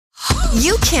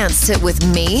You Can't Sit With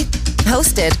Me,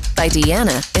 hosted by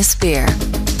Deanna Espir.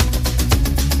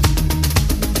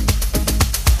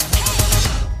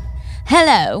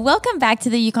 Hello, welcome back to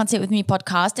the You Can't Sit With Me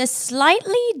podcast. A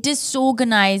slightly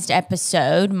disorganized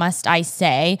episode, must I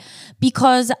say,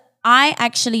 because I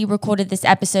actually recorded this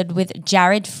episode with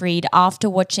Jared Freid after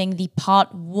watching the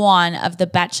part 1 of the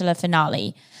Bachelor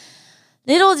finale.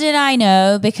 Little did I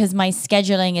know, because my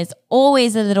scheduling is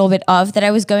always a little bit off, that I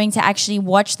was going to actually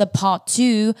watch the part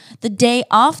 2 the day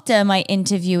after my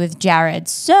interview with Jared.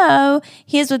 So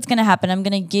here's what's going to happen. I'm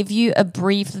going to give you a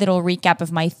brief little recap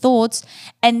of my thoughts,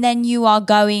 and then you are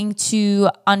going to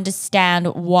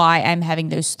understand why I'm having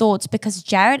those thoughts, because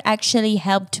Jared actually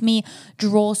helped me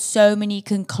draw so many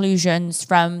conclusions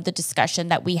from the discussion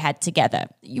that we had together.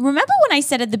 You remember when I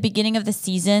said at the beginning of the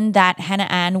season that Hannah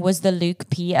Ann was the Luke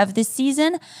P of this season?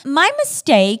 My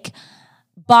mistake,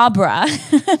 Barbara,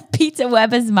 Peter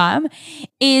Weber's mom,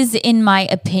 is, in my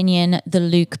opinion, the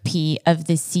Luke P of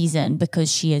this season,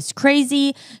 because she is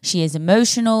crazy, she is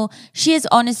emotional, she is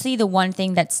honestly the one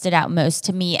thing that stood out most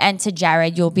to me and to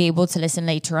Jared. You'll be able to listen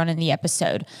later on in the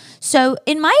episode. So,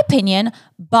 in my opinion,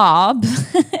 Barb,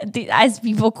 as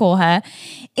people call her,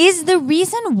 is the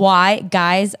reason why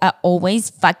guys are always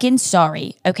fucking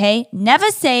sorry, okay?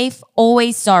 Never safe,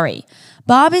 always sorry.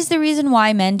 Barb is the reason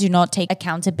why men do not take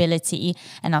accountability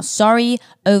and are sorry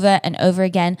over and over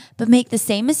again, but make the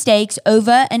same mistakes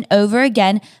over and over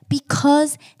again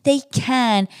because they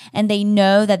can, and they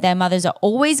know that their mothers are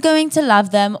always going to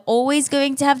love them, always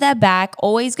going to have their back,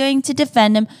 always going to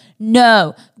defend them.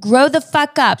 No, grow the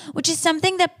fuck up, which is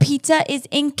something that Peter is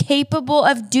incapable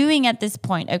of doing at this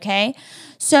point, okay?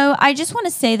 So I just want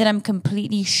to say that I'm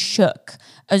completely shook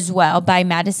as well by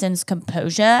Madison's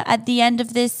composure at the end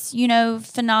of this,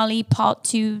 finale part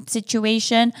 2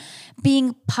 situation,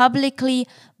 being publicly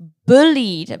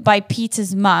bullied by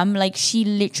Peter's mum like she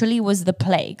literally was the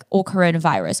plague or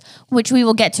coronavirus, which we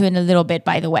will get to in a little bit,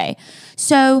 by the way.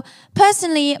 So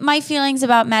personally, my feelings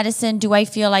about Madison, do I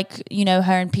feel like,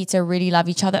 her and Peter really love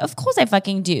each other? Of course I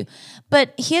fucking do.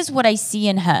 But here's what I see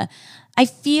in her. I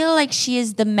feel like she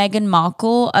is the Meghan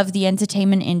Markle of the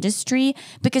entertainment industry,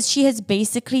 because she has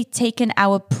basically taken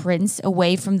our prince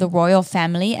away from the royal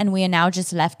family and we are now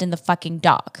just left in the fucking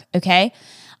dark, okay?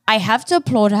 I have to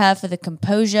applaud her for the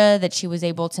composure that she was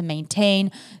able to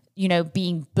maintain,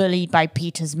 being bullied by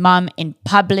Peter's mom in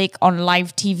public on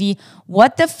live TV.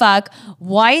 What the fuck?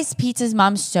 Why is Peter's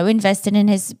mom so invested in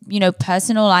his,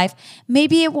 personal life?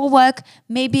 Maybe it will work.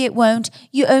 Maybe it won't.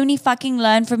 You only fucking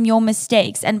learn from your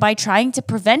mistakes. And by trying to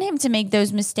prevent him to make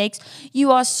those mistakes, you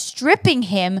are stripping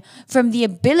him from the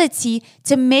ability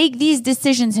to make these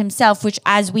decisions himself, which,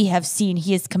 as we have seen,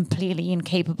 he is completely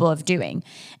incapable of doing.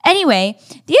 Anyway,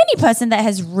 the only person that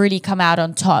has really come out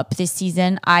on top this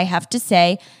season, I have to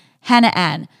say, Hannah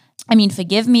Ann. I mean,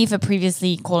 forgive me for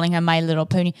previously calling her My Little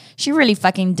Pony. She really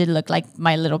fucking did look like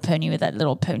My Little Pony with that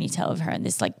little ponytail of her and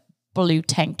this blue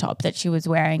tank top that she was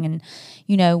wearing and,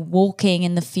 walking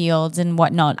in the fields and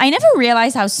whatnot. I never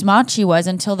realized how smart she was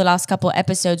until the last couple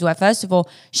episodes where, first of all,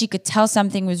 she could tell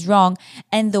something was wrong,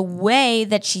 and the way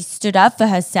that she stood up for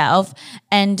herself.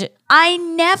 And I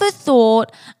never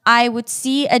thought I would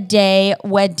see a day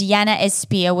where Deanna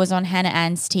Espir was on Hannah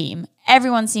Ann's team.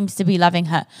 Everyone seems to be loving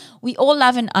her. We all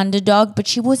love an underdog, but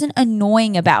she wasn't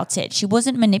annoying about it. She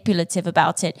wasn't manipulative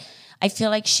about it. I feel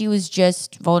like she was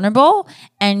just vulnerable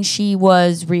and she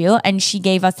was real, and she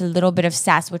gave us a little bit of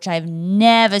sass, which I've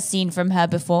never seen from her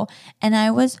before. And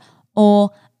I was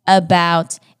all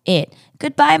about it.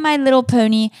 Goodbye, My Little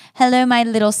Pony. Hello, my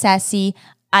little sassy.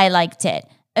 I liked it.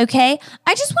 Okay,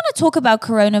 I just want to talk about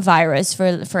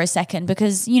coronavirus for a second,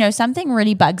 because, something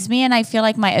really bugs me, and I feel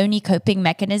like my only coping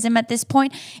mechanism at this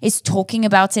point is talking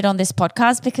about it on this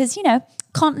podcast, because,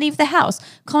 can't leave the house,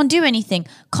 can't do anything,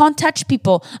 can't touch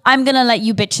people. I'm going to let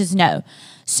you bitches know.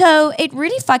 So it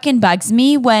really fucking bugs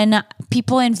me when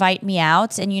people invite me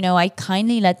out and, I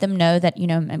kindly let them know that,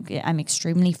 I'm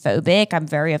extremely phobic. I'm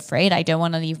very afraid. I don't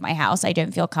want to leave my house. I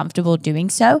don't feel comfortable doing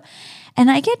so. And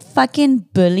I get fucking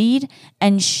bullied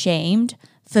and shamed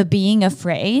for being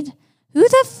afraid. Who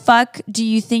the fuck do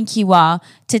you think you are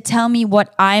to tell me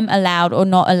what I'm allowed or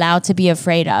not allowed to be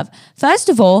afraid of? First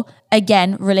of all,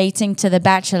 again, relating to The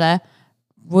Bachelor,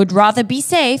 would rather be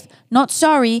safe, not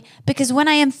sorry, because when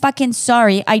I am fucking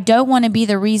sorry, I don't want to be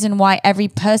the reason why every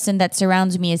person that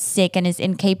surrounds me is sick and is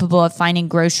incapable of finding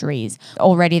groceries.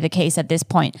 Already the case at this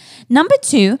point. Number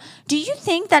 2, do you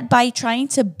think that by trying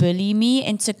to bully me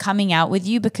into coming out with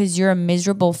you because you're a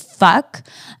miserable fuck,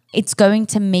 it's going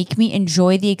to make me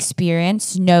enjoy the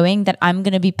experience knowing that I'm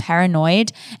going to be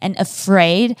paranoid and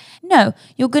afraid. No,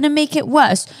 you're going to make it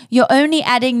worse. You're only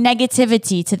adding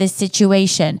negativity to this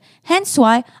situation. Hence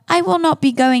why I will not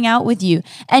be going out with you.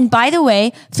 And by the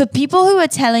way, for people who are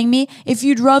telling me, if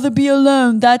you'd rather be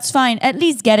alone, that's fine. At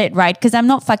least get it right, because I'm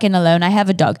not fucking alone. I have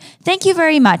a dog. Thank you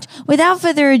very much. Without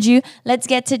further ado, let's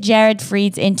get to Jared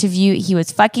Freid's interview. He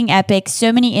was fucking epic.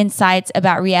 So many insights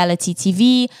about reality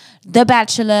TV, The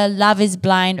Bachelor, Love is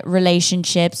Blind,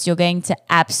 relationships. You're going to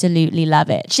absolutely love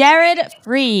it. Jared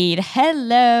Freid,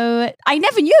 hello. I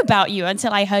never knew about you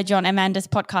until I heard you on Amanda's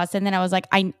podcast. And then I was like,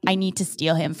 I need to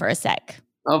steal him for a sec.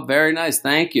 Oh, very nice.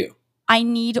 Thank you. I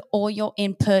need all your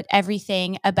input,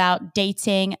 everything about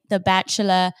dating, The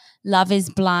Bachelor, Love is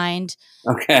Blind.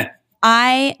 Okay.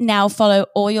 I now follow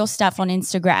all your stuff on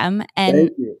Instagram and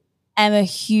am a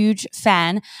huge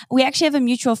fan. We actually have a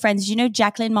mutual friend. Do you know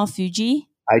Jacqueline Malfuji?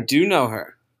 I do know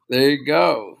her. There you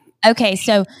go. Okay,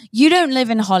 so you don't live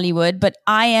in Hollywood, but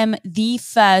I am the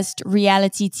first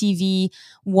reality TV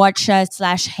watcher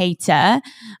 / hater.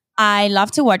 I love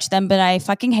to watch them, but I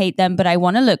fucking hate them, but I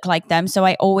want to look like them. So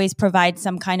I always provide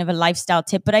some kind of a lifestyle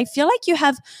tip. But I feel like you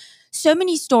have so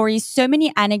many stories, so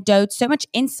many anecdotes, so much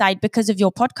insight because of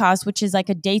your podcast, which is like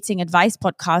a dating advice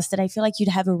podcast, that I feel like you'd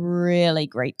have a really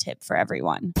great tip for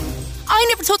everyone. I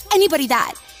never told anybody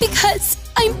that because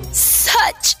I'm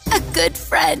such a good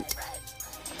friend.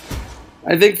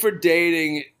 I think for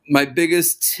dating, my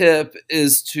biggest tip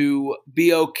is to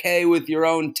be okay with your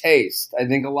own taste. I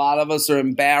think a lot of us are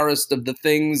embarrassed of the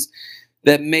things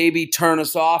that maybe turn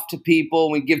us off to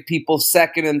people. We give people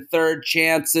second and third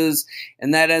chances,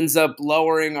 and that ends up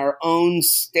lowering our own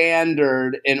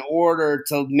standard in order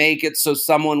to make it so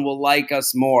someone will like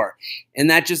us more. And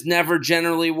that just never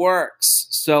generally works.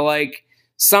 So like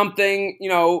something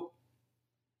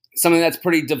that's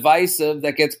pretty divisive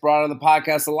that gets brought on the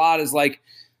podcast a lot is like,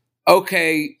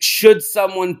 okay, should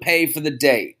someone pay for the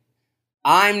date?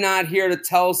 I'm not here to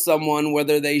tell someone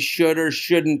whether they should or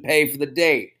shouldn't pay for the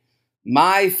date.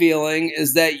 My feeling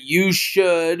is that you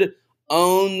should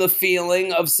own the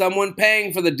feeling of someone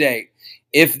paying for the date.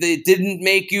 If it didn't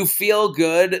make you feel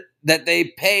good that they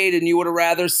paid and you would have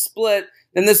rather split,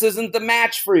 then this isn't the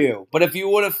match for you. But if you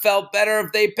would have felt better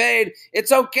if they paid,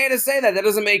 it's okay to say that. That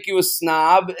doesn't make you a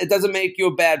snob. It doesn't make you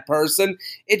a bad person.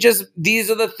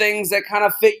 These are the things that kind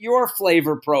of fit your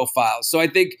flavor profile. So I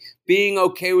think being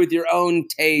okay with your own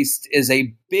taste is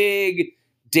a big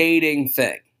dating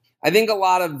thing. I think a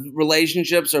lot of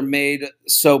relationships are made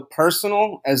so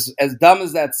personal, as dumb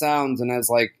as that sounds, and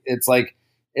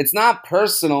it's not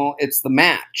personal, it's the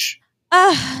match.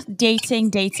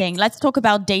 Dating. Let's talk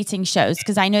about dating shows,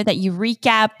 because I know that you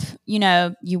recap,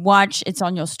 you watch, it's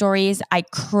on your stories. I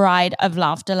cried of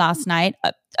laughter last night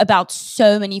about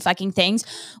so many fucking things.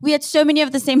 We had so many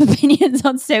of the same opinions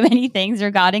on so many things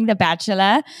regarding The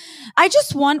Bachelor. I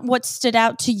just want what stood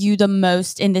out to you the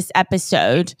most in this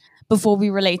episode before we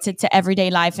relate it to everyday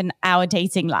life and our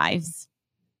dating lives.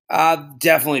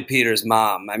 Definitely Peter's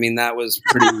mom. I mean, that was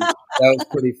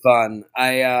pretty fun.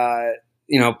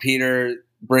 Peter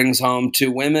brings home 2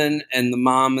 women, and the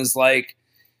mom is like,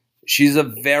 she's a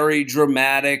very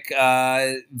dramatic,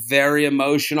 very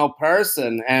emotional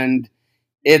person. And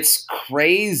it's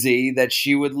crazy that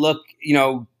she would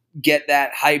get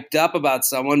that hyped up about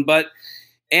someone,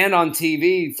 and on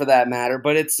TV for that matter.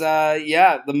 But it's,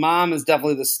 the mom is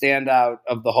definitely the standout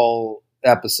of the whole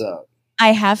episode.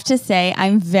 I have to say,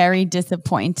 I'm very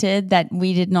disappointed that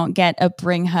we did not get a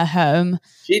bring her home.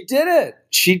 She did it.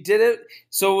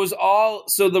 So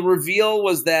the reveal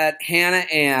was that Hannah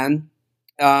Ann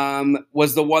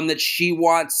was the one that she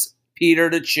wants Peter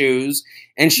to choose.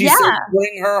 And she said,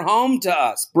 bring her home to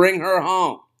us. Bring her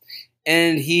home.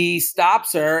 And he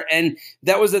stops her. And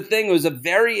that was the thing. It was a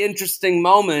very interesting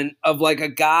moment of like a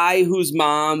guy whose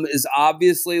mom is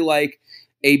obviously like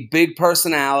a big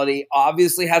personality,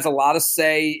 obviously has a lot of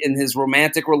say in his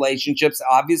romantic relationships,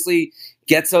 obviously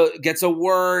gets a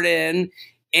word in.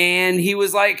 And he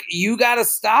was like, you got to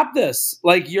stop this.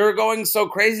 Like, you're going so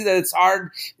crazy that it's hard.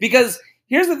 Because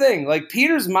here's the thing, like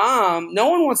Peter's mom, no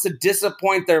one wants to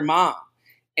disappoint their mom.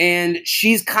 And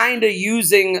she's kind of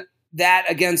using that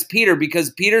against Peter,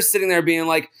 because Peter's sitting there being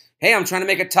like, hey, I'm trying to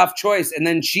make a tough choice. And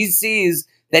then she sees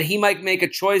that he might make a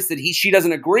choice that she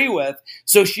doesn't agree with.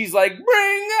 So she's like,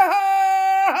 bring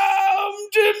her home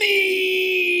to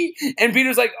me. And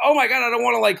Peter's like, oh my God, I don't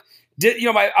want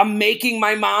to I'm making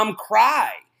my mom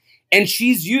cry. And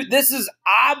this is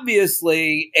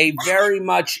obviously a very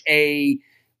much a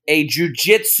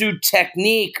jujitsu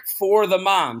technique for the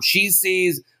mom. She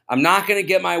sees, I'm not going to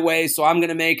get my way, so I'm going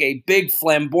to make a big,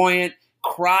 flamboyant,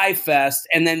 cry fest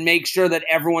and then make sure that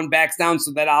everyone backs down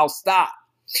so that I'll stop.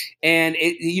 And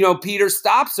Peter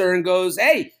stops her and goes,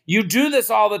 "Hey, you do this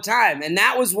all the time." And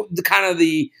that was the kind of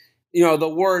the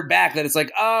word back that it's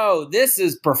like, oh, this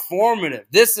is performative.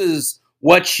 This is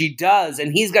what she does.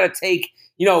 And he's got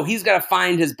to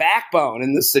find his backbone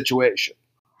in this situation.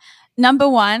 Number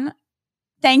one,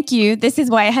 thank you. This is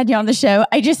why I had you on the show.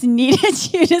 I just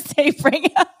needed you to say bring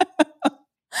it up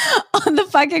on the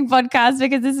fucking podcast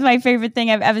because this is my favorite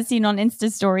thing I've ever seen on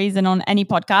Insta stories and on any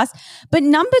podcast. But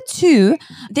number two,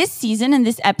 this season and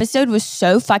this episode was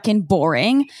so fucking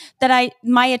boring that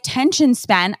my attention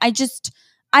span,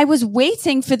 I was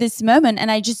waiting for this moment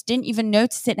and I just didn't even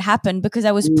notice it happen because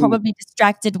I was probably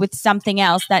distracted with something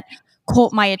else that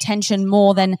caught my attention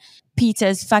more than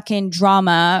Peter's fucking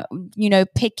drama,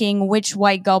 picking which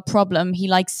white girl problem he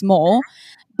likes more.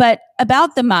 But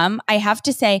about the mum, I have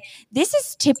to say, this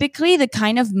is typically the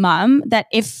kind of mum that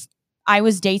if I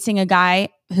was dating a guy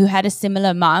who had a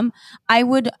similar mum, I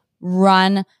would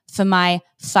run for my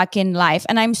fucking life.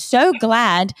 And I'm so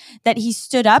glad that he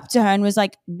stood up to her and was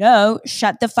like, no,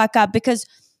 shut the fuck up. Because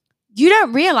you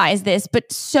don't realize this,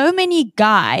 but so many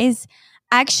guys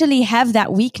actually have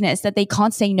that weakness that they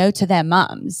can't say no to their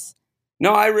mums.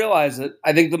 No, I realize it.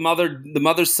 I think the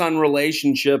mother-son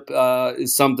relationship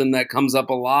is something that comes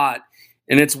up a lot,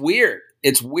 and it's weird.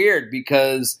 It's weird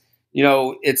because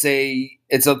it's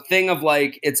a thing of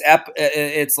like it's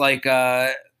like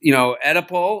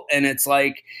Oedipal, and it's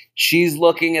like she's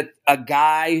looking at a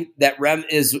guy that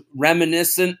is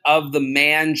reminiscent of the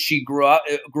man she grew up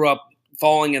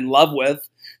falling in love with.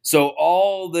 So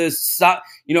all this,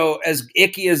 as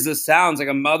icky as this sounds, like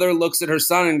a mother looks at her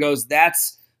son and goes,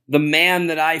 "That's the man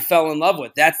that I fell in love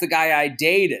with. That's the guy I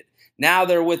dated." Now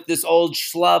they're with this old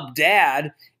schlub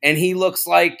dad, and he looks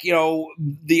like,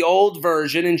 the old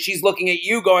version. And she's looking at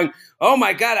you going, "Oh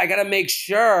my God, I got to make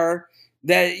sure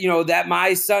that, that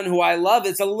my son who I love,"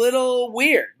 it's a little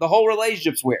weird. The whole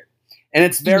relationship's weird. And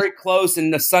it's very close,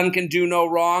 and the son can do no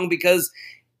wrong because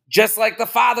just like the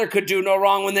father could do no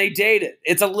wrong when they dated.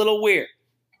 It's a little weird.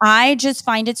 I just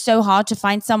find it so hard to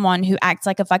find someone who acts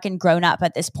like a fucking grown-up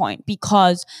at this point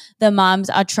because the moms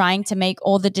are trying to make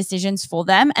all the decisions for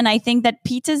them. And I think that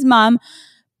Peter's mom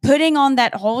putting on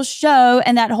that whole show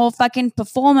and that whole fucking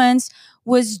performance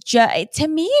was to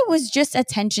me, it was just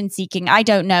attention-seeking. I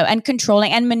don't know. And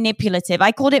controlling and manipulative.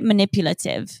 I called it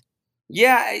manipulative.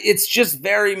 Yeah, it's just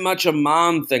very much a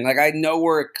mom thing. Like, I know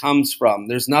where it comes from.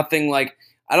 There's nothing like,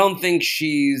 I don't think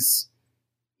she's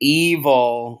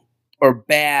evil or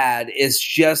bad. It's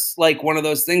just like one of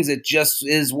those things. It just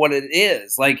is what it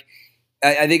is. Like,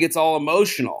 I think it's all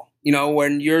emotional.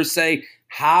 When you're saying,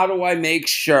 how do I make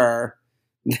sure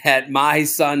that my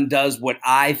son does what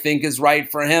I think is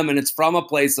right for him? And it's from a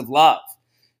place of love.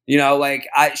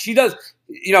 She does,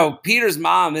 Peter's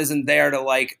mom isn't there to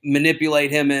like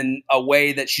manipulate him in a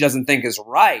way that she doesn't think is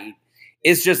right.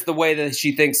 It's just the way that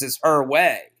she thinks is her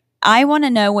way. I want to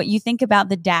know what you think about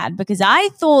the dad, because I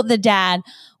thought the dad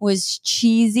was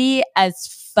cheesy as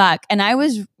fuck. And I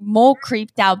was more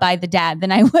creeped out by the dad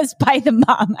than I was by the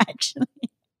mom, actually.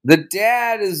 The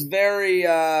dad is very,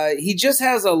 he just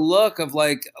has a look of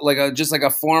like a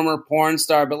former porn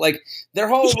star, but like their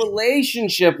whole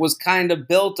relationship was kind of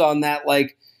built on that,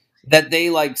 like that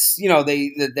they like,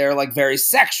 they're like very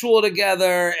sexual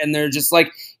together, and they're just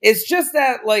like, it's just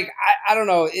that like, I don't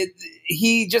know.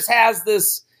 He just has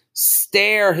this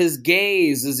stare, his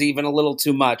gaze is even a little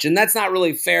too much, and that's not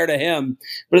really fair to him.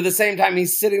 But at the same time,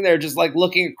 he's sitting there just like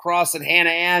looking across at Hannah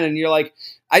Ann, and you're like,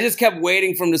 I just kept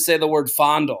waiting for him to say the word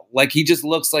fondle. Like, he just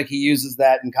looks like he uses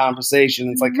that in conversation.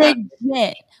 It's like,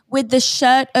 legit. With the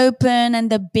shirt open and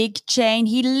the big chain,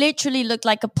 he literally looked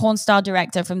like a porn star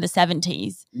director from the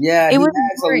 70s. Yeah, it was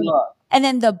has a look. And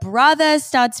then the brother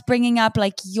starts bringing up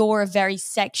like, you're a very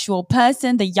sexual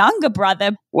person, the younger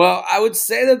brother. Well, I would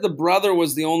say that the brother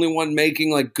was the only one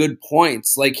making like good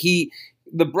points. Like the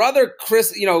brother,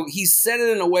 Chris, he said it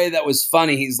in a way that was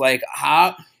funny. He's like,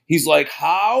 how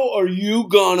are you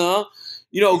gonna,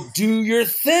 do your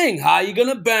thing? How are you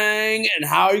gonna bang? And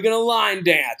how are you gonna line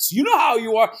dance? You know how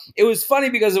you are. It was funny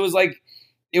because it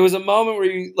was a moment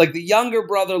where like the younger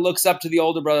brother looks up to the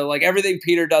older brother, like everything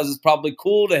Peter does is probably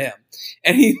cool to him.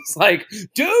 And he's like,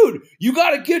 dude, you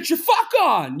got to get your fuck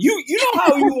on. You know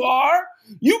how you are.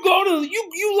 You go to,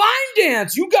 you line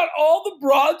dance. You got all the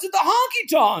broads at the honky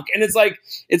tonk. And it's like,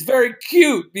 it's very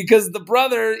cute because the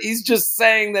brother, he's just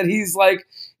saying that he's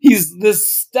this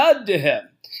stud to him.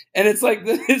 And it's like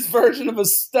his version of a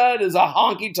stud is a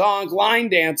honky-tonk line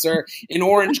dancer in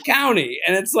Orange County.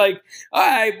 And it's like, all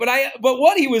right, but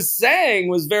what he was saying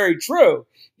was very true.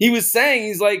 he was saying,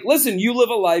 he's like, listen, you live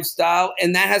a lifestyle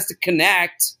and that has to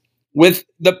connect with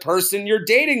the person you're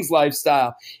dating's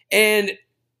lifestyle. And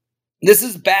this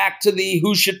is back to the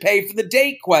who should pay for the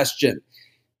date question,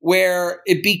 where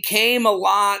it became a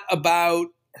lot about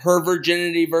her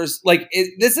virginity versus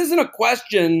this isn't a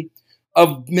question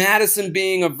of Madison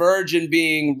being a virgin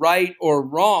being right or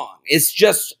wrong. It's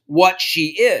just what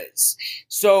she is.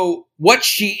 So what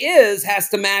she is has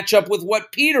to match up with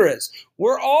what Peter is.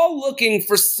 We're all looking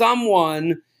for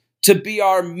someone to be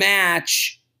our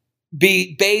match,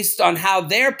 be based on how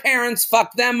their parents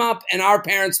fucked them up and our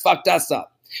parents fucked us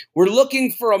up. We're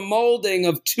looking for a molding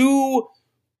of two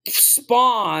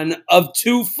spawn of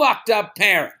two fucked up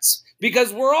parents,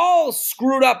 because we're all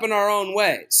screwed up in our own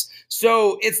ways.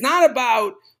 So it's not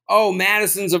about, oh,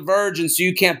 Madison's a virgin, so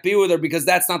you can't be with her because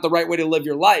that's not the right way to live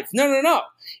your life. No.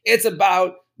 It's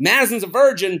about Madison's a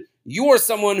virgin. You're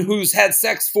someone who's had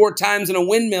sex 4 times in a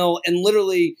windmill and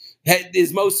literally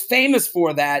is most famous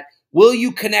for that. Will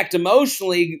you connect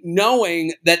emotionally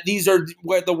knowing that these are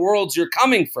where the worlds you're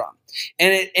coming from?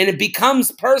 And it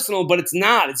becomes personal, but it's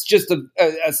not. It's just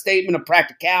a statement of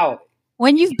practicality.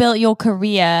 When you've built your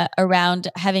career around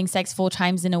having sex 4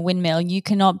 times in a windmill, you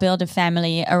cannot build a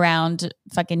family around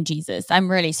fucking Jesus.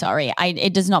 I'm really sorry.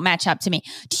 It does not match up to me.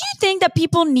 Do you think that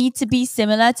people need to be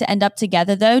similar to end up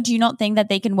together, though? Do you not think that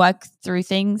they can work through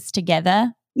things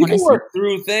together? You can work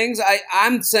through things.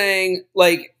 I'm saying,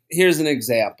 here's an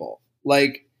example.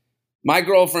 My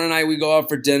girlfriend and I, we go out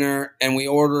for dinner and we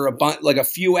order a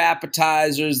few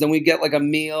appetizers, then we get a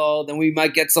meal, then we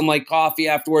might get some coffee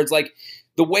afterwards.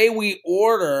 The way we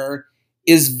order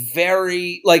is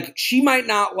very, she might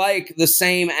not like the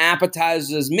same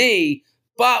appetizers as me,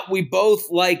 but we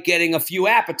both like getting a few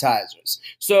appetizers.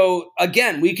 So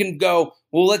again, we can go,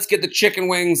 well, let's get the chicken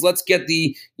wings, let's get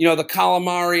the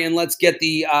calamari, and let's get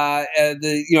the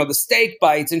steak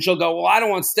bites. And she'll go, well, I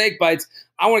don't want steak bites.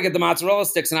 I want to get the mozzarella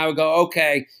sticks. And I would go,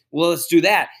 okay, well, let's do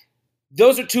that.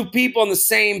 Those are two people on the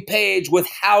same page with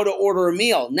how to order a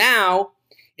meal. Now,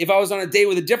 if I was on a date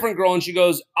with a different girl and she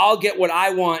goes, I'll get what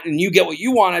I want and you get what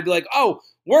you want, I'd be like, oh,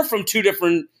 we're from two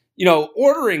different,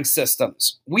 ordering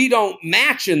systems. We don't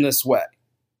match in this way.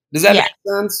 Does that make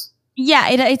sense? Yeah,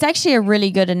 it's actually a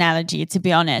really good analogy, to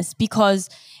be honest, because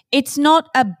it's not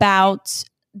about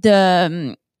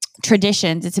the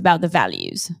traditions; it's about the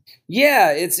values.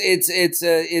 Yeah, it's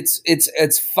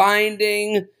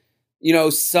finding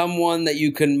someone that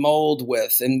you can mold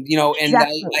with, and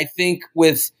exactly. I think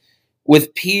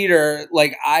with Peter,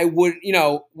 I would,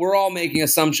 we're all making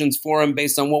assumptions for him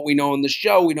based on what we know on the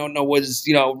show. We don't know what is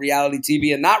reality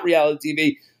TV and not reality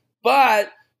TV,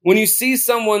 but when you see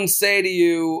someone say to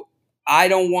you, I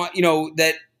don't want,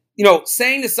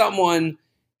 saying to someone,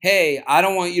 hey, I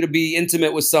don't want you to be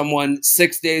intimate with someone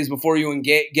 6 days before you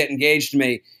get engaged to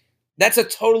me. That's a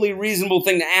totally reasonable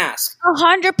thing to ask.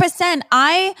 100%.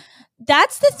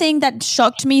 That's the thing that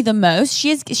shocked me the most.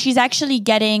 She's actually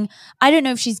getting, I don't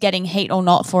know if she's getting hate or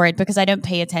not for it because I don't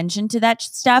pay attention to that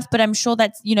stuff, but I'm sure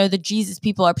that, the Jesus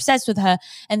people are obsessed with her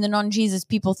and the non-Jesus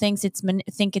people think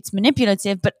it's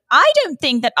manipulative. But I don't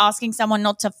think that asking someone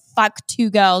not to fuck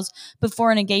 2 girls before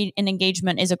an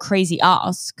engagement is a crazy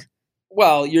ask.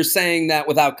 Well, you're saying that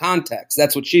without context.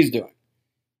 That's what she's doing.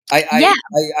 You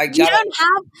don't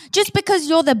have, just because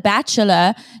you're the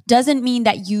Bachelor doesn't mean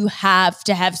that you have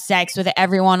to have sex with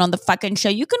everyone on the fucking show.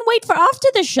 You can wait for after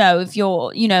the show if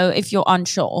you're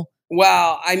unsure.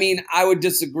 Well, I would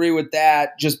disagree with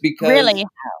that just because. Really?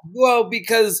 Well,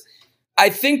 because I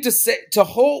think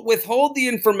withhold the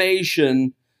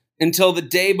information until the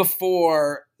day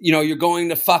before, you're going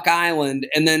to Fuck Island,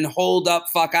 and then hold up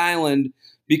Fuck Island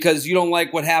because you don't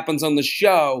like what happens on the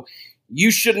show. You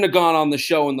shouldn't have gone on the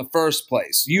show in the first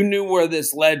place. You knew where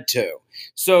this led to.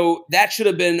 So that should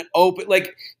have been open.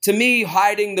 To me,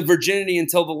 hiding the virginity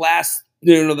until the last,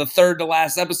 the third to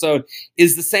last episode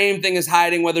is the same thing as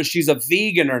hiding whether she's a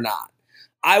vegan or not.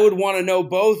 I would want to know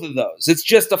both of those. It's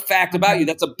just a fact about you.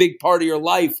 That's a big part of your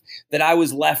life that I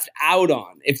was left out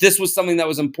on. If this was something that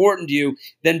was important to you,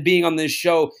 then being on this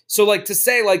show. So to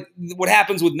say what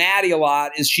happens with Maddie a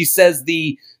lot is she says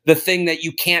the thing that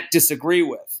you can't disagree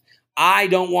with. I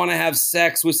don't want to have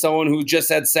sex with someone who just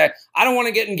had sex. I don't want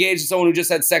to get engaged with someone who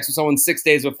just had sex with someone 6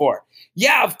 days before.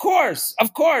 Yeah, of course.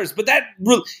 But that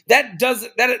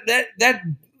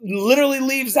literally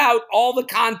leaves out all the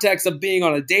context of being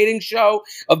on a dating show,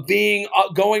 of being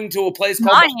going to a place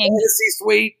called the Fantasy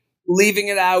Suite, leaving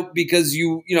it out because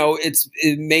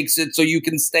it makes it so you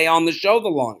can stay on the show the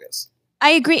longest.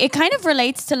 I agree. It kind of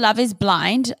relates to Love is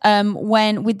Blind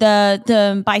when with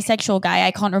the bisexual guy,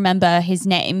 I can't remember his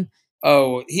name.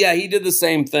 Oh, yeah, he did the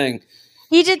same thing.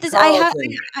 He did this.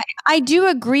 Carlton. I do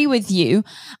agree with you.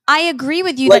 I agree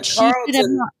with you Like that she should have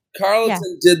not.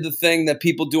 Carlton did the thing that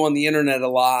people do on the internet a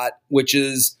lot, which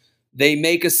is they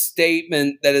make a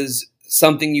statement that is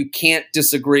something you can't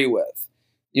disagree with.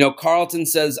 Carlton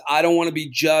says, I don't want to be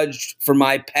judged for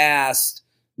my past,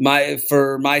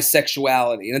 for my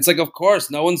sexuality. And it's like, of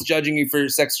course, no one's judging you for your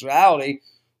sexuality.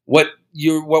 What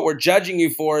we're judging you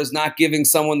for is not giving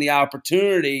someone the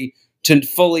opportunity to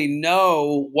fully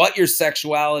know what your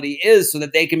sexuality is so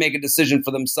that they can make a decision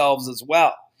for themselves as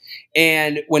well.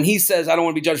 And when he says, I don't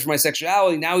want to be judged for my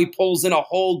sexuality, now he pulls in a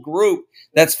whole group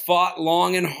that's fought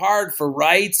long and hard for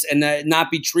rights and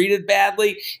not be treated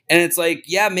badly. And it's like,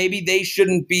 yeah, maybe they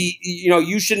shouldn't be,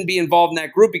 you shouldn't be involved in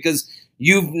that group because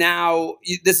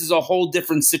this is a whole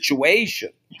different situation.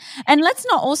 And let's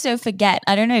not also forget,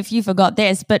 I don't know if you forgot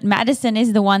this, but Madison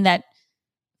is the one that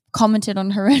commented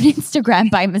on her own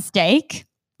Instagram by mistake.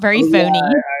 Very phony.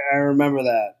 Yeah, I remember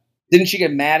that. Didn't she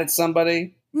get mad at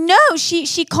somebody? No,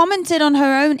 she commented on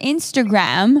her own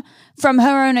Instagram from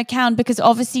her own account because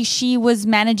obviously she was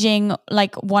managing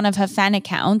like one of her fan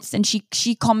accounts, and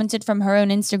she commented from her own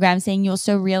Instagram saying, "You're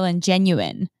so real and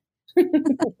genuine." And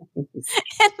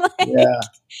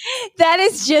that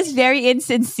is just very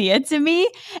insincere to me.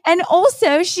 And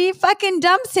also she fucking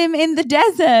dumps him in the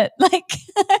desert.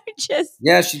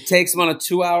 She takes him on a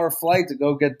 2-hour flight to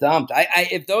go get dumped.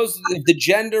 If the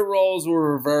gender roles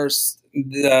were reversed,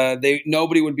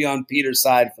 nobody would be on Peter's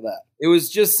side for that. It was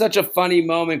just such a funny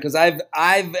moment because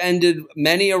I've ended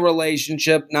many a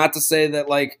relationship, not to say that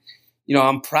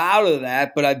I'm proud of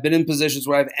that, but I've been in positions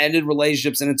where I've ended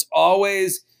relationships, and it's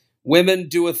always women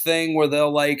do a thing where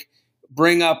they'll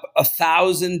bring up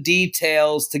 1,000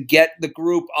 details to get the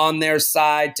group on their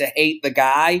side to hate the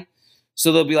guy.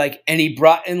 So they'll be like, and he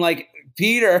brought in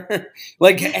Peter,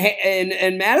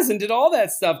 and Madison did all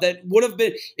that stuff that would have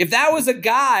been, if that was a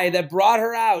guy that brought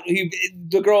her out,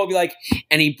 the girl would be like,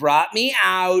 and he brought me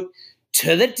out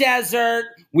to the desert.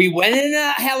 We went in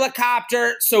a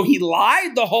helicopter. So he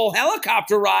lied the whole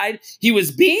helicopter ride. He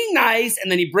was being nice.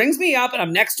 And then he brings me up and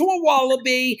I'm next to a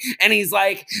wallaby. And he's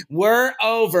like, we're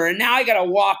over. And now I got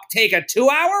to take a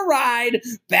 2-hour ride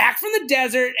back from the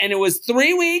desert. And it was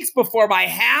 3 weeks before my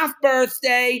half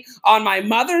birthday on my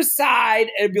mother's side.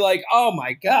 It'd be like, oh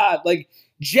my God.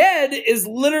 Jed is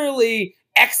literally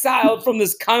exiled from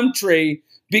this country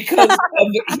because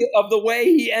of the way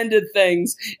he ended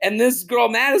things. And this girl,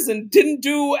 Madison, didn't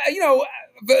do,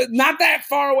 not that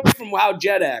far away from how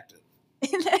Jed acted.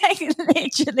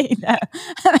 Literally, though.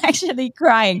 I'm actually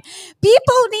crying.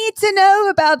 People need to know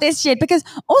about this shit because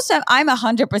also I'm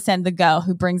 100% the girl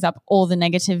who brings up all the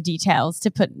negative details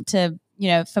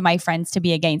for my friends to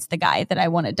be against the guy that I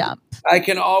want to dump. I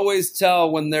can always tell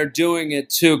when they're doing it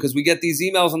too, because we get these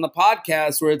emails on the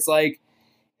podcast where it's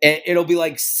it'll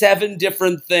be 7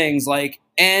 different things,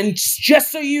 and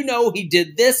just so you know, he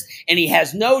did this, and he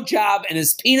has no job, and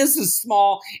his penis is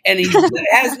small, and he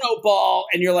has no ball,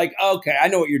 and you're like, okay, I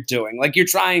know what you're doing. You're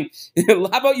trying, how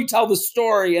about you tell the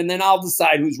story, and then I'll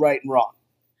decide who's right and wrong.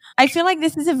 I feel like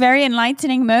this is a very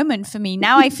enlightening moment for me.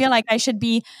 Now I feel like I should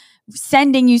be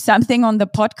sending you something on the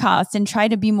podcast and try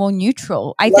to be more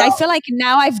neutral. I feel like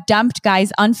now I've dumped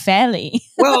guys unfairly.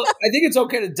 Well, I think it's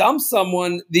okay to dump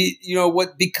someone.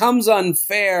 What becomes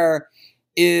unfair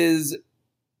is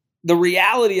the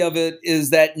reality of it is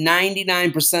that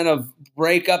 99% of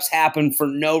breakups happen for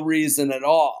no reason at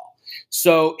all.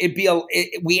 So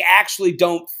we actually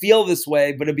don't feel this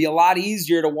way, but it'd be a lot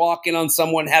easier to walk in on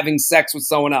someone having sex with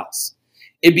someone else.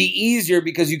 It'd be easier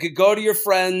because you could go to your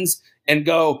friends and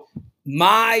go,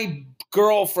 my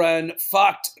girlfriend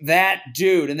fucked that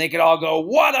dude. And they could all go,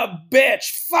 what a bitch,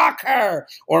 fuck her.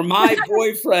 Or my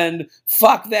boyfriend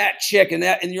fuck that chick. And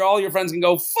all your friends can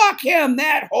go, fuck him,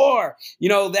 that whore.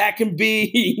 That can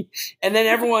be, and then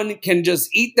everyone can just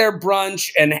eat their brunch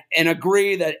and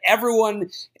agree that everyone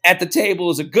at the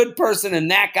table is a good person and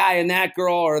that guy and that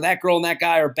girl or that girl and that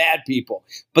guy are bad people.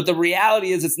 But the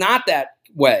reality is it's not that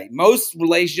way. Most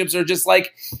relationships are just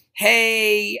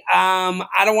hey,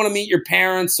 I don't want to meet your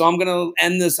parents, so I'm going to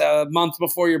end this a month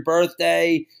before your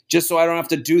birthday just so I don't have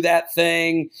to do that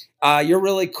thing. You're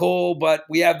really cool, but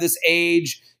we have this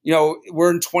age,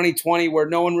 we're in 2020 where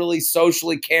no one really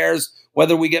socially cares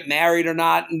whether we get married or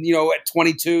not, and, at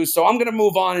 22. So I'm going to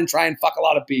move on and try and fuck a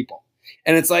lot of people.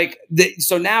 And it's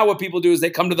so now what people do is they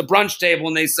come to the brunch table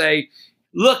and they say,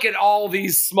 look at all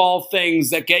these small things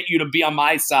that get you to be on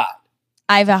my side.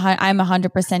 I'm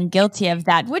 100% guilty of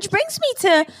that, which brings me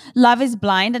to Love is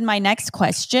Blind and my next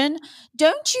question.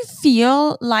 Don't you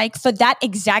feel like for that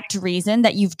exact reason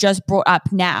that you've just brought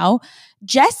up now,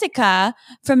 Jessica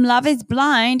from Love is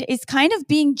Blind is kind of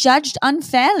being judged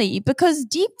unfairly because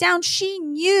deep down she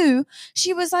knew,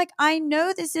 she was like, I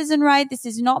know this isn't right. This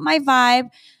is not my vibe.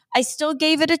 I still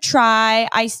gave it a try.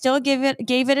 I still gave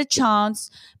it a chance.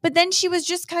 But then she was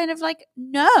just kind of like,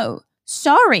 no.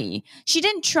 Sorry. She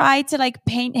didn't try to like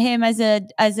paint him as a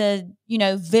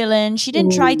villain. She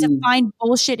didn't try to find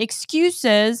bullshit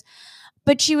excuses,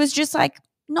 but she was just like,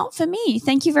 not for me.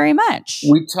 Thank you very much.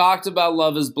 We talked about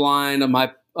Love is Blind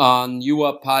on You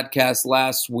Up podcast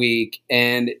last week,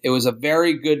 and it was a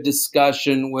very good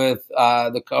discussion with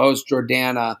the co-host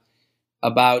Jordana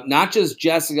about not just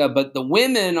Jessica, but the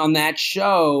women on that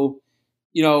show.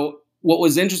 You know, what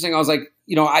was interesting, I was like,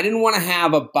 I didn't want to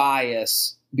have a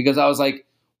bias because I was like,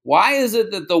 why is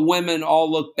it that the women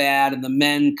all look bad and the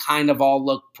men kind of all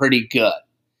look pretty good?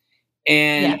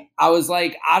 And I was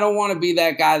like, I don't want to be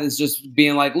that guy that's just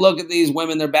being like, look at these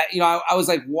women, they're bad. I was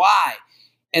like, why?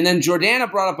 And then Jordana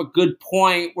brought up a good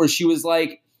point where she was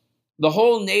like, the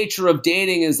whole nature of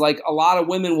dating is like a lot of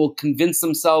women will convince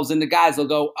themselves into guys. They'll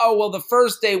go, oh, well, the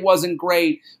first date wasn't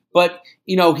great, but,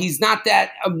 he's not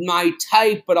that my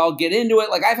type, but I'll get into it.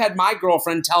 Like I've had my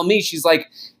girlfriend tell me, she's like,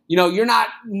 you're not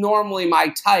normally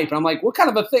my type. And I'm like, what kind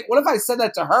of a thing? What if I said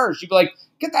that to her? She'd be like,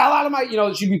 get the hell out of my,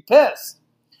 she'd be pissed.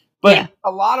 But a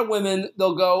lot of women,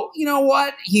 they'll go, you know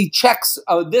what? He checks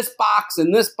this box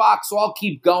and this box, so I'll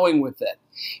keep going with it.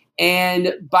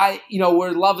 And by,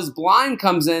 where Love is Blind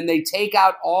comes in, they take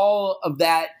out all of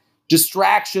that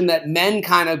distraction that men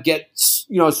kind of get,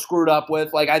 screwed up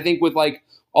with. Like I think with like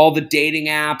all the dating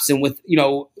apps and with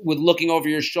looking over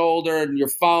your shoulder and your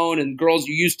phone and girls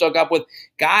you used to hook up with,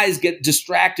 guys get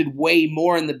distracted way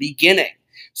more in the beginning.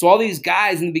 So all these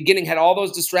guys in the beginning had all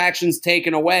those distractions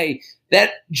taken away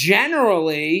that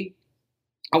generally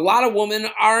a lot of women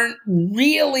aren't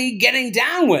really getting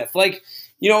down with. Like,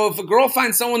 if a girl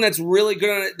finds someone that's really good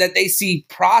at it, that they see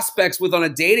prospects with on a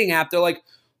dating app, they're like,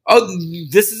 oh,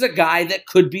 this is a guy that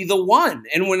could be the one.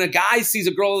 And when a guy sees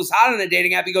a girl who's hot on a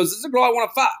dating app, he goes, this is a girl I want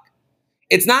to fuck.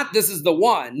 It's not, this is the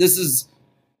one. This is,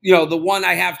 the one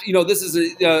I have to, this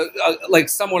is like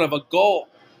somewhat of a goal.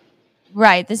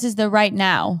 Right. This is the right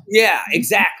now. Yeah,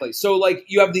 exactly. So like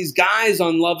you have these guys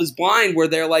on Love is Blind where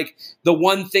they're like the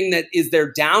one thing that is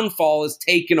their downfall is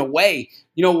taken away.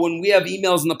 When we have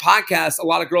emails in the podcast, a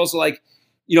lot of girls are like,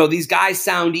 these guys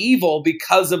sound evil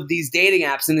because of these dating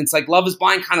apps. And it's like Love is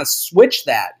Blind kind of switched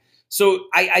that. So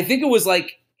I think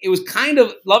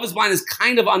Love is Blind is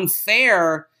kind of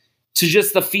unfair to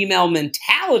just the female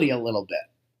mentality a little bit.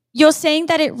 You're saying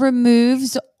that it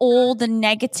removes all the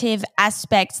negative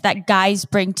aspects that guys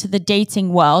bring to the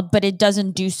dating world, but it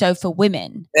doesn't do so for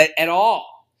women. At all.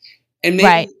 And maybe,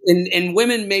 right. and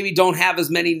women maybe don't have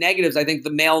as many negatives. I think the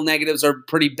male negatives are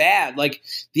pretty bad. Like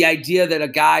the idea that a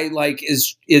guy like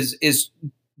is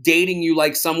dating you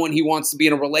like someone he wants to be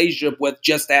in a relationship with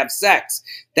just to have sex.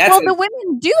 The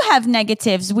women do have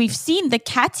negatives. We've seen the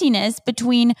cattiness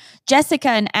between Jessica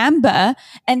and Amber,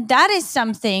 and that is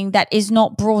something that is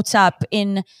not brought up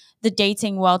in the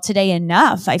dating world today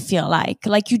enough, I feel like.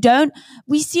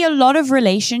 We see a lot of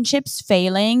relationships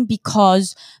failing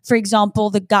because, for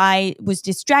example, the guy was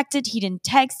distracted, he didn't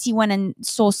text, he went and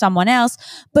saw someone else,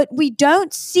 but we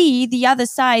don't see the other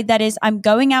side that is, I'm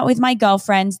going out with my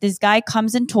girlfriends, this guy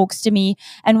comes and talks to me,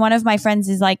 and one of my friends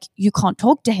is like, you can't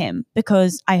talk to him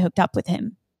because I hooked up with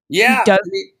him. Yeah.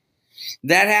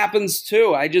 That happens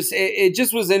too. It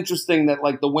just was interesting that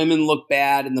like the women look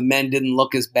bad and the men didn't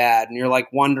look as bad. And you're like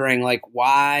wondering like,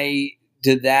 why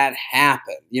did that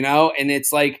happen? And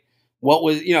it's like, what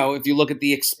was, if you look at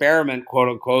the experiment, quote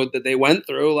unquote, that they went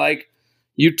through, like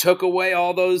you took away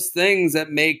all those things that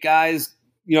make guys,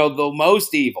 the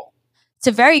most evil. It's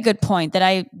a very good point that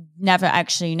I never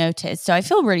actually noticed. So I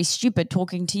feel really stupid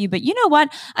talking to you, but you know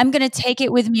what? I'm going to take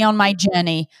it with me on my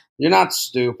journey. You're not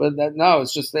stupid.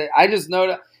 It's just that I just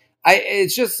noticed.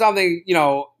 It's just something,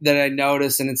 that I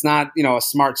noticed, and it's not, a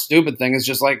smart, stupid thing. It's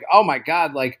just like, oh my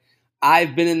God, like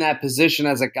I've been in that position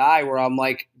as a guy where I'm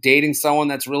like dating someone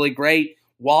that's really great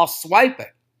while swiping.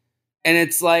 And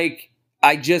it's like,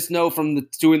 I just know from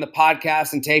doing the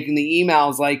podcast and taking the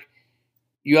emails, like,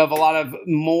 you have a lot of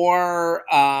more,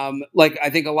 I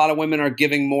think a lot of women are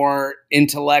giving more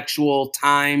intellectual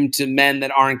time to men that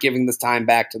aren't giving this time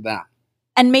back to them.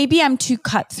 And maybe I'm too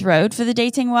cutthroat for the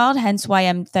dating world, hence why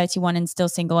I'm 31 and still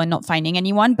single and not finding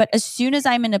anyone. But as soon as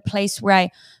I'm in a place where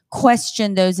I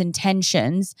question those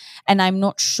intentions and I'm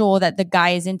not sure that the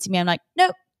guy is into me, I'm like,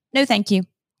 no, thank you.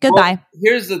 Goodbye. Well,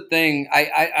 here's the thing.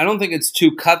 I don't think it's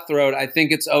too cutthroat. I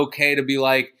think it's okay to be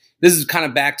like, this is kind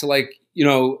of back to like,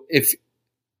 if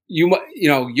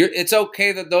it's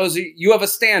okay that you have a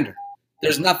standard.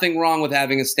 There's nothing wrong with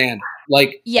having a standard.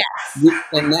 Like, yes.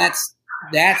 And that's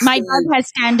my dad has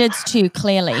standards too,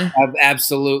 clearly.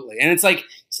 Absolutely. And it's like,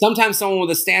 sometimes someone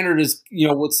with a standard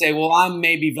would say, well, I'm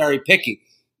maybe very picky.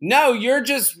 No, you're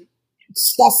just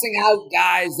sussing out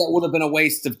guys that would have been a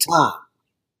waste of time.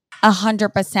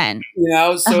 100%. So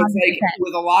 100%. It's like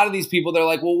with a lot of these people, they're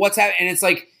like, well, what's happening? And it's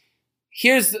like,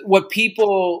 here's what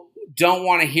people don't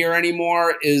want to hear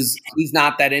anymore is he's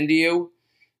not that into you.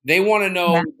 They want to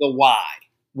know the why.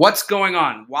 What's going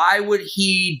on? Why would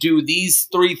he do these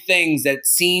 3 things that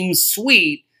seem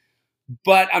sweet,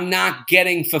 but I'm not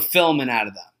getting fulfillment out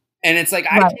of them? And it's like,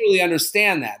 I totally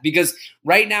understand that, because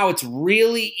right now it's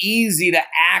really easy to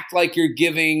act like you're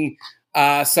giving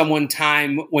someone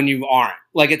time when you aren't.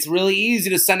 Like, it's really easy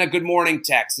to send a good morning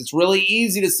text. It's really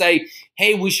easy to say,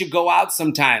 hey, we should go out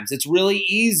sometimes. It's really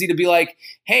easy to be like,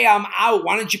 hey, I'm out.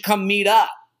 Why don't you come meet up?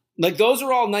 Like, those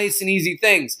are all nice and easy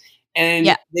things. And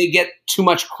they get too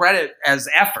much credit as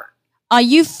effort. Are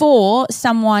you for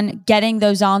someone getting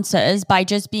those answers by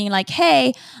just being like,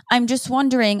 hey, I'm just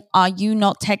wondering, are you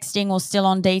not texting or still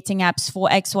on dating apps for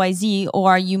XYZ?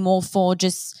 Or are you more for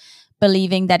just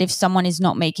believing that if someone is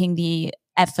not making the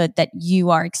effort that you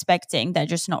are expecting, they're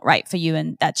just not right for you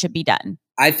and that should be done?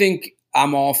 I think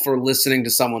I'm all for listening to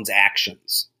someone's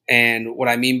actions. And what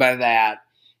I mean by that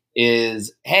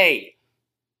is, hey,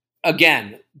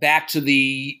 again, back to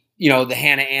the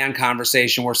Hannah Ann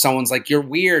conversation where someone's like, you're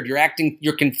weird,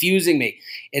 you're confusing me.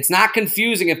 It's not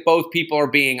confusing if both people are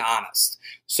being honest.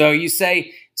 So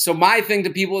my thing to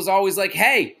people is always like,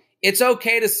 hey, it's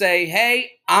okay to say,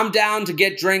 hey, I'm down to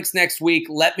get drinks next week.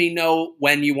 Let me know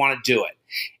when you want to do it.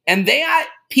 And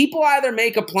people either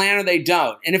make a plan or they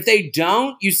don't. And if they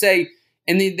don't, you say,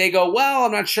 and they go, well,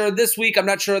 I'm not sure this week. I'm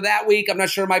not sure that week. I'm not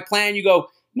sure my plan. You go,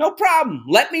 no problem.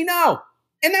 Let me know.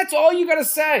 And that's all you got to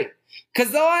say.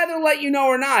 Because they'll either let you know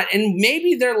or not. And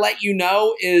maybe their let you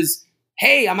know is,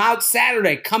 hey, I'm out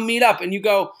Saturday. Come meet up. And you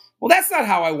go, well, that's not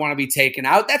how I want to be taken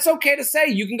out. That's okay to say.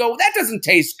 You can go, that doesn't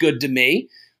taste good to me.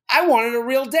 I wanted a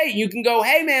real date. You can go,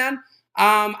 hey, man,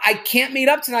 I can't meet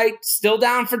up tonight. Still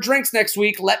down for drinks next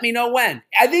week. Let me know when.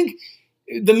 I think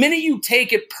the minute you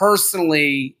take it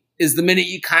personally is the minute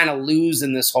you kind of lose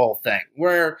in this whole thing.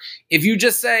 Where if you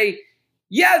just say,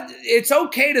 yeah, it's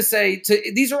okay to say,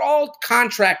 these are all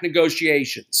contract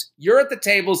negotiations. You're at the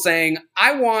table saying,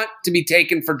 I want to be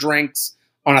taken for drinks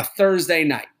on a Thursday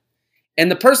night. And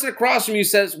the person across from you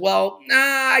says, well,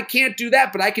 I can't do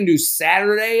that, but I can do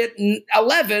Saturday at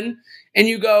 11. And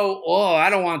you go, oh, I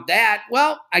don't want that.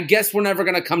 Well, I guess we're never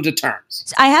going to come to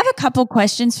terms. I have a couple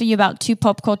questions for you about 2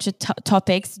 pop culture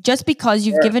topics. Just because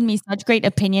you've given me such great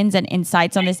opinions and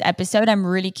insights on this episode, I'm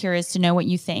really curious to know what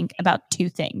you think about 2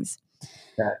 things.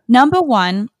 Okay. Number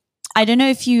 1, I don't know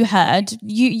if you heard,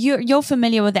 you're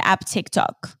familiar with the app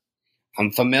TikTok.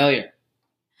 I'm familiar.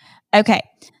 Okay.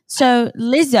 So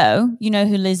Lizzo, you know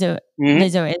who Lizzo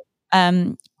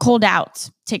is, called out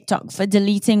TikTok for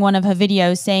deleting one of her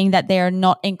videos saying that they are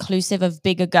not inclusive of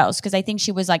bigger girls. Because I think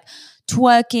she was like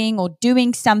twerking or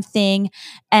doing something.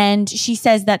 And she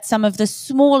says that some of the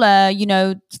smaller,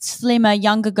 slimmer,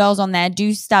 younger girls on there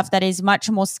do stuff that is much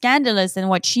more scandalous than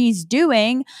what she's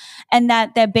doing. And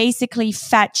that they're basically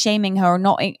fat shaming her or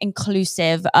not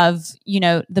inclusive of,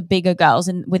 the bigger girls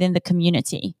within the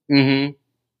community. Mm-hmm.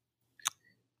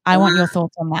 I want your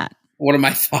thoughts on that. What are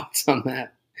my thoughts on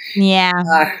that? Yeah.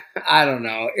 I don't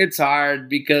know. It's hard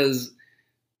because...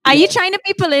 Are you trying to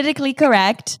be politically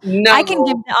correct? No. I can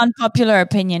give the unpopular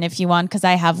opinion if you want, because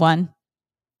I have one.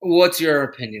 What's your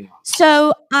opinion on it?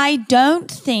 So I don't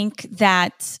think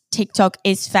that TikTok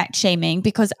is fat shaming,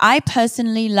 because I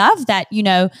personally love that,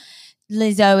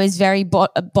 Lizzo is very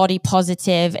body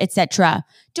positive, etc.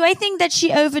 Do I think that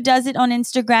she overdoes it on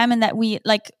Instagram and that we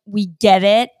get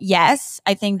it? Yes.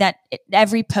 I think that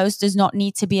every post does not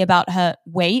need to be about her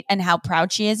weight and how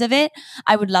proud she is of it.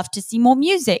 I would love to see more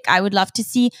music. I would love to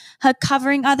see her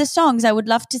covering other songs. I would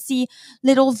love to see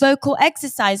little vocal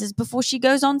exercises before she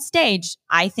goes on stage.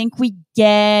 I think we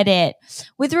get it.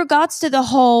 With regards to the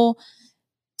whole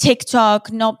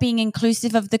TikTok not being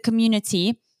inclusive of the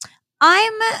community,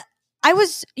 I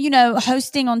was,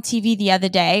 hosting on TV the other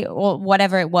day or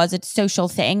whatever it was, it's a social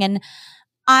thing. And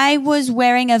I was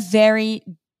wearing a very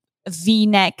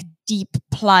V-neck, deep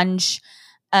plunge,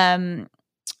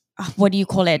 what do you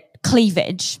call it?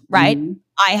 Cleavage, right? Mm-hmm.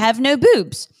 I have no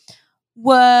boobs.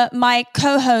 Were my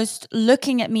co-host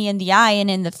looking at me in the eye and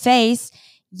in the face?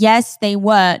 Yes, they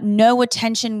were. No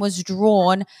attention was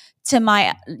drawn to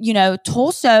my,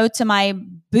 torso, to my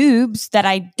boobs that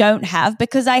I don't have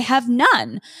because I have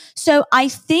none. So I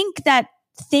think that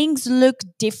things look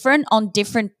different on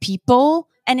different people,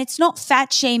 and it's not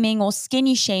fat shaming or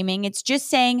skinny shaming. It's just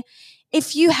saying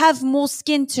if you have more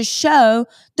skin to show,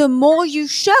 the more you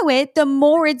show it, the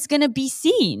more it's going to be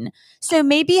seen. So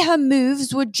maybe her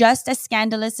moves were just as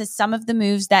scandalous as some of the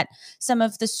moves that some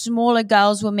of the smaller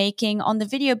girls were making on the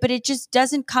video, but it just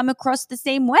doesn't come across the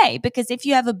same way, because if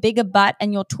you have a bigger butt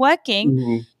and you're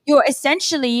twerking, you're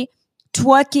essentially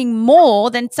twerking more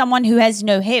than someone who has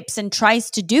no hips and tries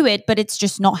to do it, but it's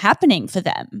just not happening for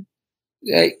them.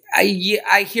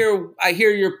 I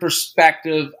hear your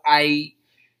perspective. I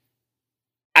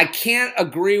can't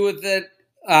agree with it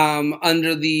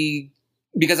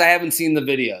because I haven't seen the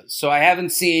videos. So I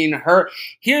haven't seen her.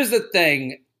 Here's the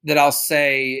thing that I'll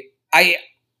say.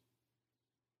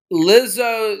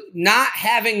 Lizzo,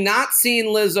 having not seen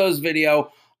Lizzo's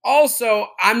video, also,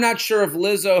 I'm not sure if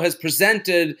Lizzo has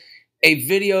presented a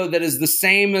video that is the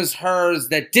same as hers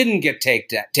that didn't get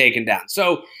taken down.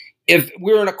 So if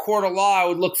we were in a court of law, I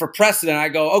would look for precedent. I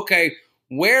go, okay,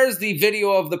 where's the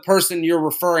video of the person you're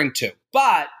referring to?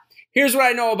 But here's what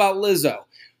I know about Lizzo.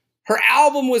 Her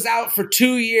album was out for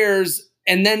 2 years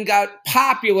and then got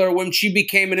popular when she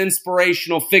became an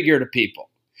inspirational figure to people.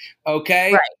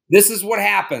 Okay? Right. This is what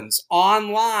happens.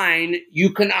 Online,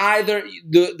 you can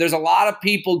there's a lot of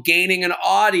people gaining an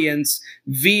audience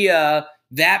via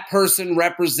that person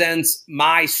represents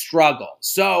my struggle.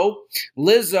 So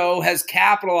Lizzo has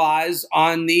capitalized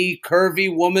on the curvy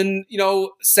woman,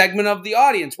 segment of the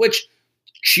audience, which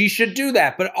she should do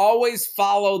that, but always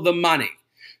follow the money.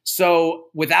 So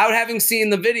without having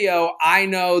seen the video, I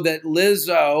know that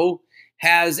Lizzo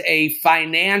has a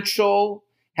financial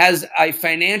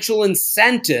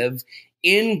incentive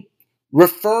in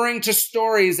referring to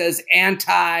stories as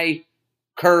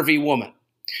anti-curvy woman.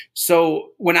 So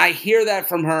when I hear that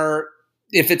from her,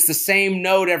 if it's the same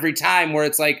note every time where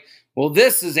it's like, well,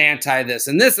 this is anti this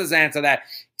and this is anti that.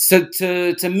 So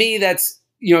to me, that's,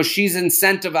 she's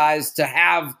incentivized to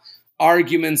have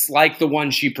arguments like the one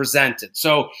she presented.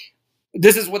 So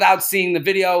this is without seeing the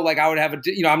video. Like I would have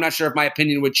I'm not sure if my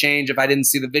opinion would change if I didn't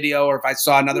see the video or if I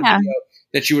saw another video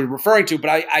that you were referring to. But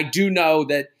I do know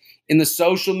that in the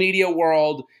social media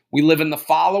world, we live in the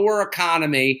follower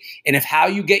economy. And if how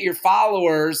you get your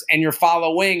followers and your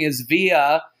following is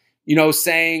via,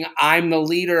 saying I'm the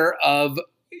leader of,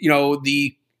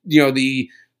 the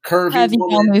curvy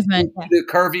movement, the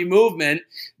curvy movement,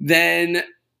 then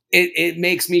it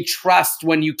makes me trust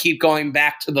when you keep going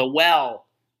back to the well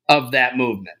of that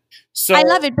movement. So I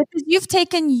love it because you've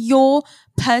taken your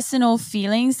personal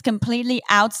feelings completely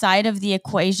outside of the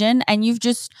equation and you've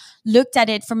just looked at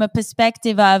it from a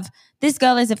perspective of this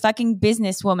girl is a fucking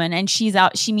businesswoman and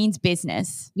she means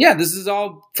business. Yeah, this is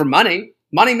all for money.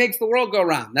 Money makes the world go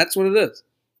round. That's what it is.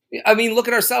 I mean, look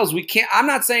at ourselves. I'm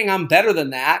not saying I'm better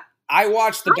than that. I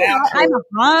watched The Bachelor.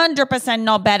 I'm 100%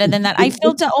 not better than that. I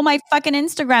filter all my fucking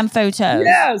Instagram photos.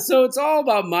 Yeah, so it's all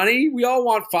about money. We all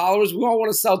want followers. We all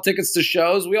want to sell tickets to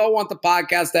shows. We all want the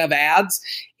podcast to have ads.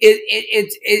 This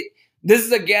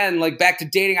is, again, like back to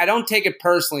dating. I don't take it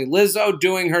personally. Lizzo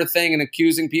doing her thing and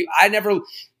accusing people.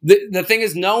 The thing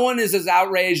is, no one is as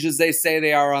outraged as they say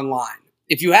they are online.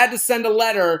 If you had to send a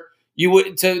letter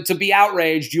to be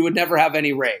outraged, you would never have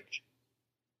any rage.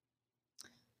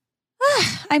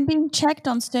 I'm being checked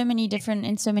on so many different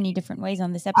ways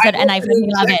on this episode, and I really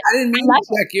love it. I didn't mean to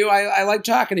check you. I like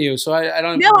talking to you, so I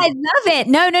don't. No, I love it.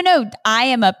 No. I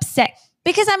am upset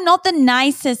because I'm not the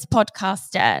nicest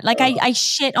podcaster. Like I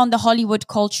shit on the Hollywood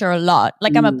culture a lot.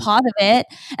 Like I'm a part of it,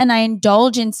 and I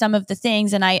indulge in some of the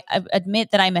things, and I admit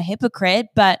that I'm a hypocrite,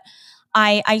 but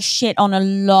I shit on a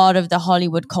lot of the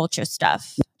Hollywood culture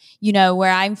stuff.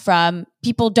 Where I'm from,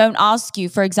 people don't ask you,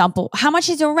 for example, how much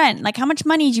is your rent? Like, how much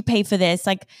money did you pay for this?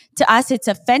 Like, to us, it's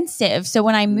offensive. So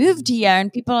when I moved here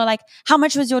and people are like, how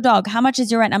much was your dog? How much is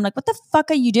your rent? I'm like, what the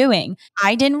fuck are you doing?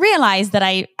 I didn't realize that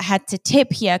I had to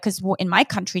tip here because in my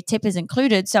country, tip is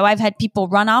included. So I've had people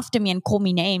run after me and call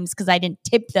me names because I didn't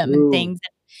tip them and things.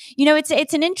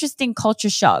 It's an interesting culture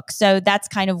shock. So that's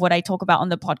kind of what I talk about on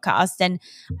the podcast. And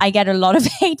I get a lot of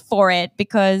hate for it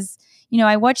because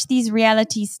I watch these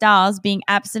reality stars being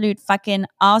absolute fucking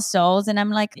arseholes, and I'm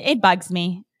like, it bugs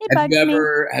me.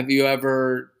 Have you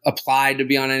ever applied to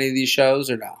be on any of these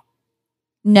shows or no?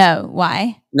 No.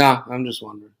 Why? No, I'm just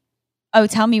wondering. Oh,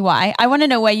 tell me why. I want to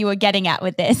know where you were getting at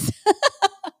with this.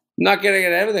 Not getting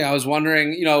at everything. I was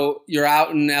wondering, you're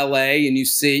out in LA and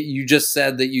you just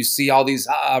said that you see all these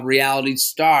reality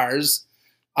stars.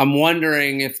 I'm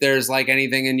wondering if there's like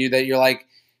anything in you that you're like,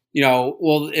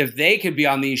 well, if they could be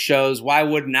on these shows, why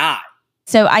wouldn't I?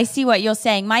 So I see what you're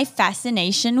saying. My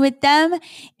fascination with them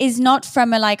is not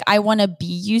from a I want to be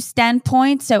you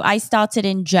standpoint. So I started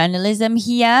in journalism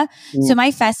here. So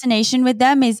my fascination with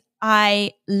them is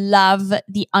I love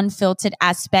the unfiltered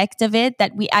aspect of it,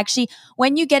 that we actually,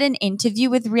 when you get an interview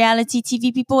with reality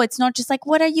TV people, it's not just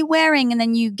what are you wearing? And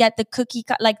then you get the cookie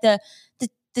cut,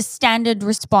 the standard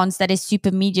response that is super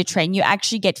media trained. You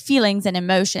actually get feelings and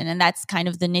emotion. And that's kind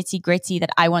of the nitty gritty that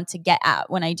I want to get at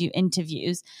when I do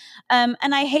interviews. And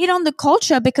I hate on the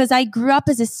culture because I grew up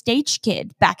as a stage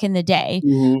kid back in the day.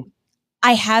 Mm-hmm.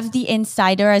 I have the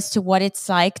insider as to what it's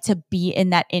like to be in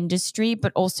that industry,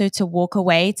 but also to walk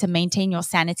away to maintain your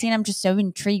sanity. And I'm just so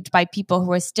intrigued by people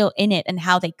who are still in it and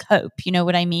how they cope. You know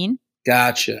what I mean?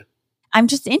 Gotcha. I'm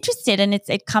just interested, and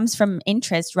it comes from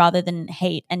interest rather than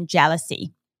hate and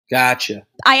jealousy. Gotcha.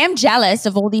 I am jealous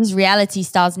of all these reality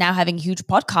stars now having huge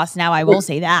podcasts now. I will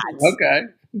say that. Okay.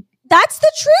 That's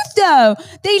the truth though.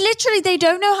 They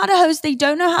don't know how to host. They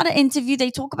don't know how to interview. They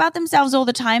talk about themselves all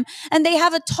the time. And they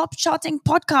have a top charting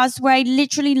podcast where I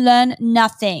literally learn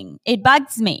nothing. It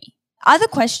bugs me. Other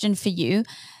question for you.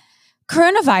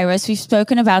 Coronavirus, we've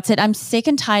spoken about it. I'm sick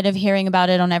and tired of hearing about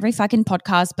it on every fucking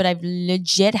podcast, but I've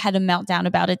legit had a meltdown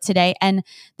about it today. And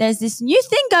there's this new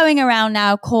thing going around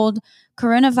now called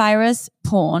coronavirus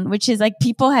porn, which is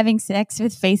people having sex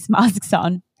with face masks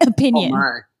on. Opinion. Oh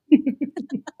my.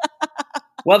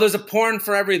 Well, there's a porn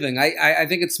for everything. I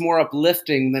think it's more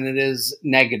uplifting than it is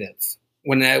negative.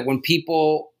 When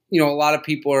people, a lot of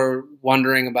people are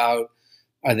wondering about,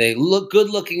 are they good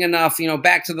looking enough?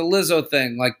 Back to the Lizzo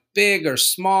thing, big or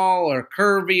small or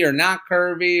curvy or not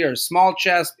curvy or small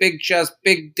chest, big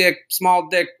dick, small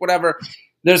dick, whatever.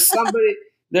 There's somebody.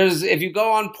 If you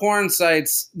go on porn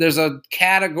sites, there's a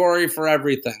category for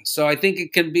everything. So I think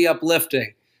it can be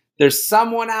uplifting. There's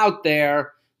someone out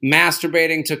there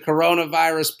masturbating to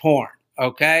coronavirus porn,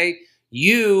 okay?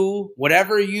 You,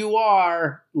 whatever you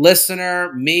are,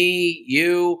 listener, me,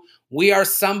 you, we are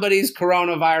somebody's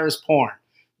coronavirus porn.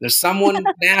 There's someone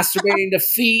masturbating to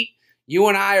feet. You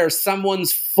and I are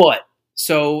someone's foot.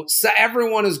 So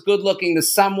everyone is good looking to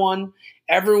someone.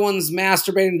 Everyone's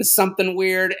masturbating to something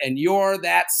weird, and you're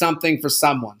that something for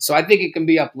someone. So I think it can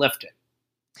be uplifting.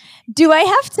 Do I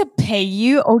have to pay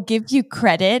you or give you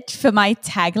credit for my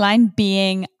tagline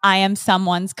being, I am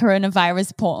someone's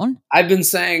coronavirus porn? I've been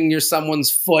saying you're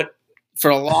someone's foot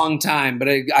for a long time, but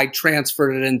I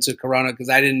transferred it into Corona because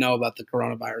I didn't know about the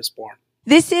coronavirus porn.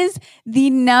 This is the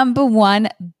number one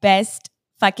best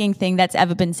fucking thing that's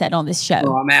ever been said on this show.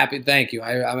 Oh, I'm happy. Thank you.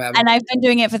 I'm happy. And I've been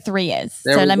doing it for 3 years.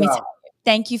 There so we let me go. tell you.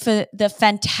 Thank you for the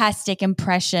fantastic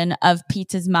impression of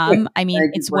Peter's mom. I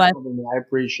mean, it's worth. I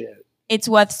appreciate it. It's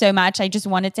worth so much. I just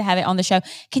wanted to have it on the show.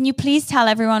 Can you please tell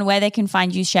everyone where they can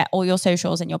find you, share all your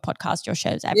socials and your podcast, your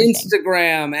shows, everything?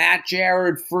 Instagram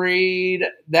 @JaredFreed.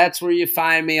 That's where you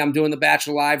find me. I'm doing the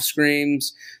Bachelor live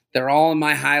streams. They're all in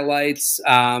my highlights.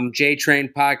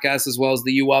 J-Train podcast as well as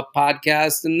the You Up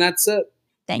podcast, and that's it.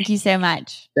 Thank you so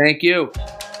much. Thank you.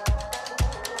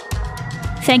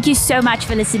 Thank you so much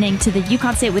for listening to the You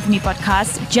Can't Say It With Me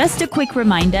podcast. Just a quick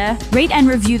reminder, rate and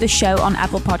review the show on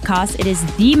Apple Podcasts. It is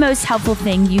the most helpful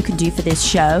thing you can do for this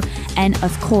show. And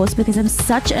of course, because I'm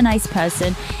such a nice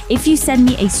person, if you send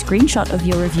me a screenshot of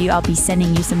your review, I'll be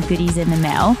sending you some goodies in the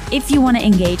mail. If you want to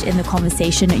engage in the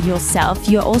conversation yourself,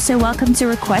 you're also welcome to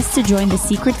request to join the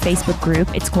secret Facebook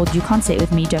group. It's called You Can't Say It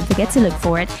With Me. Don't forget to look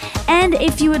for it. And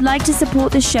if you would like to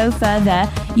support the show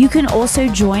further, you can also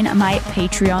join my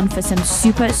Patreon for some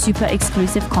super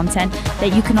exclusive content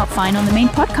that you cannot find on the main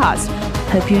podcast.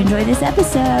 Hope you enjoy this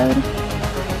episode.